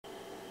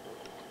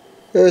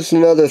There's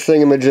another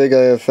thingamajig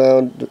I have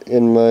found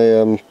in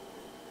my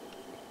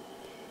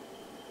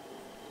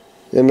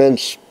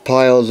immense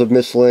piles of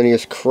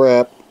miscellaneous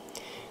crap.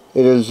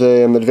 It is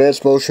a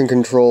advanced motion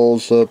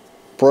controls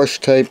brush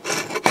type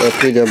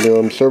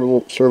PWM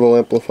servo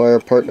amplifier,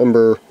 part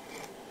number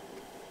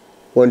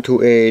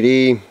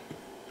 1280.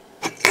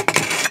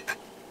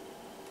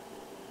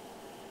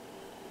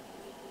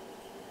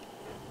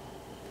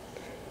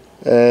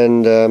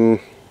 And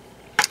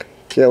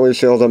can't really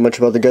say all that much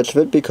about the guts of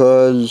it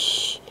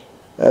because,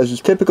 as is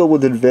typical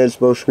with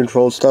advanced motion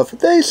control stuff,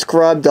 they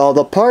scrubbed all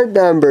the part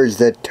numbers,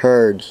 the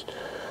turds.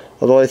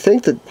 Although I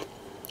think that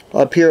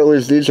up here at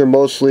least these are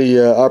mostly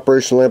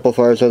operational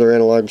amplifiers and other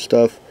analog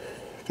stuff.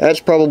 That's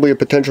probably a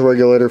potential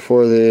regulator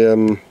for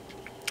the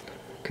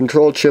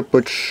control chip,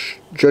 which,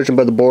 judging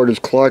by the board, is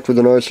clocked with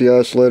an RC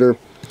oscillator,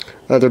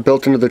 either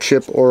built into the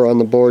chip or on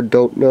the board,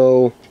 don't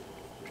know.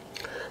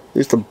 At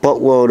least a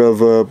buttload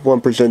of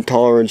 1%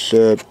 tolerance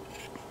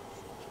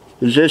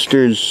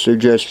resistors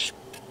suggests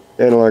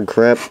analog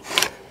crap.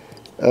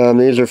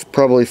 These are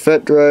probably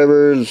FET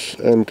drivers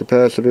and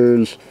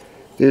capacitors.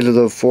 These are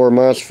the 4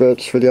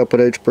 MOSFETs for the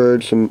output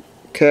H-bird, some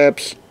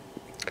caps,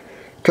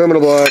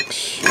 terminal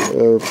blocks,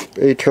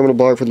 a terminal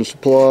block for the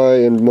supply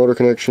and motor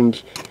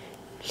connections,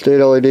 state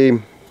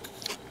LED,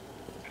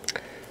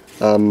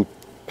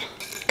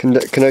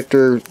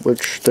 connector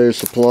which they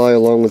supply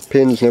along with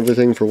pins and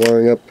everything for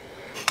wiring up,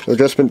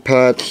 adjustment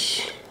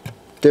pots,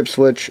 dip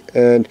switch,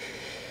 and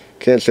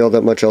can't say all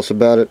that much else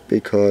about it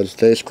because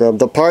they scrubbed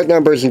the part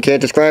numbers and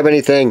can't describe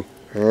anything.